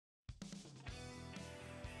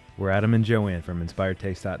We're Adam and Joanne from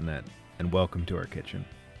InspiredTaste.net, and welcome to our kitchen.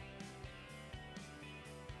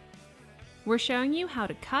 We're showing you how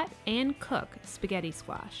to cut and cook spaghetti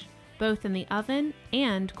squash, both in the oven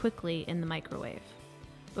and quickly in the microwave.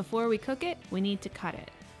 Before we cook it, we need to cut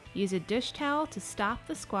it. Use a dish towel to stop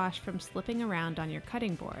the squash from slipping around on your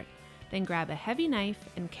cutting board. Then grab a heavy knife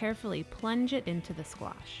and carefully plunge it into the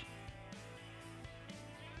squash.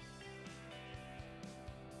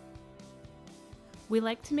 We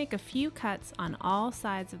like to make a few cuts on all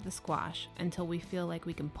sides of the squash until we feel like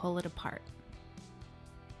we can pull it apart.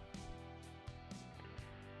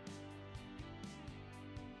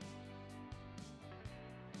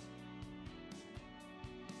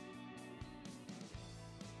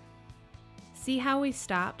 See how we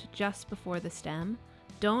stopped just before the stem?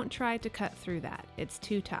 Don't try to cut through that, it's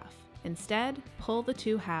too tough. Instead, pull the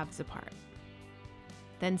two halves apart.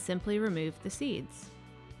 Then simply remove the seeds.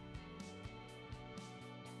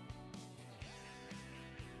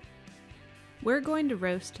 We're going to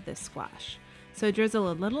roast this squash, so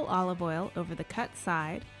drizzle a little olive oil over the cut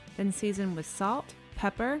side, then season with salt,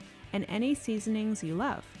 pepper, and any seasonings you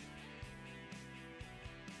love.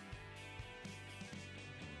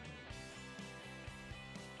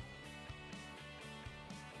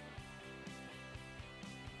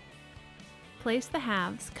 Place the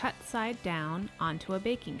halves cut side down onto a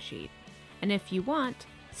baking sheet, and if you want,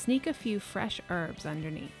 sneak a few fresh herbs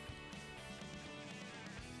underneath.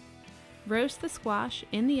 Roast the squash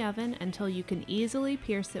in the oven until you can easily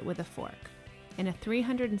pierce it with a fork. In a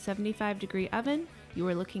 375-degree oven, you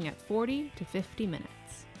are looking at 40 to 50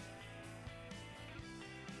 minutes.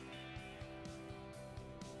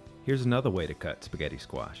 Here's another way to cut spaghetti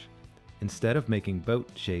squash. Instead of making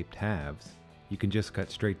boat-shaped halves, you can just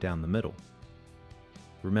cut straight down the middle.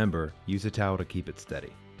 Remember, use a towel to keep it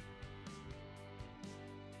steady.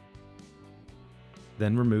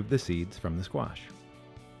 Then remove the seeds from the squash.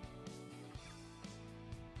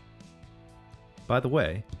 By the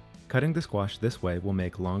way, cutting the squash this way will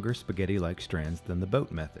make longer spaghetti-like strands than the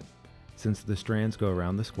boat method, since the strands go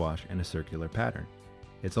around the squash in a circular pattern.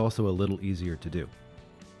 It's also a little easier to do.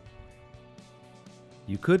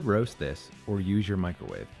 You could roast this or use your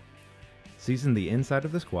microwave. Season the inside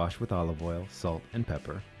of the squash with olive oil, salt, and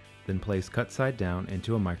pepper, then place cut side down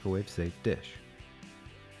into a microwave-safe dish.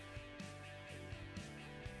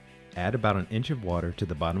 Add about an inch of water to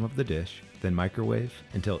the bottom of the dish, then microwave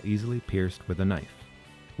until easily pierced with a knife.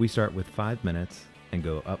 We start with 5 minutes and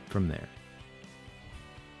go up from there.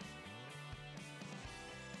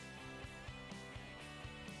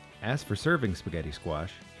 As for serving spaghetti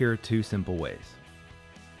squash, here are 2 simple ways.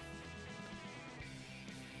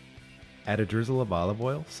 Add a drizzle of olive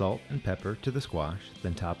oil, salt, and pepper to the squash,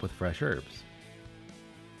 then top with fresh herbs.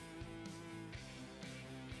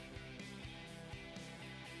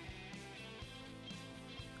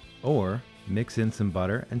 Or mix in some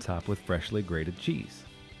butter and top with freshly grated cheese.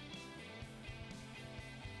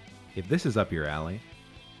 If this is up your alley,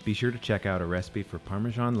 be sure to check out a recipe for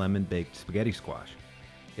Parmesan lemon baked spaghetti squash.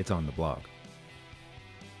 It's on the blog.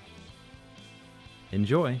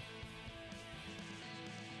 Enjoy!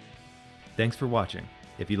 Thanks for watching.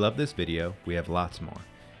 If you love this video, we have lots more.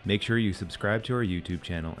 Make sure you subscribe to our YouTube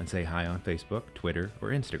channel and say hi on Facebook, Twitter, or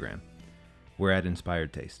Instagram. We're at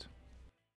Inspired Taste.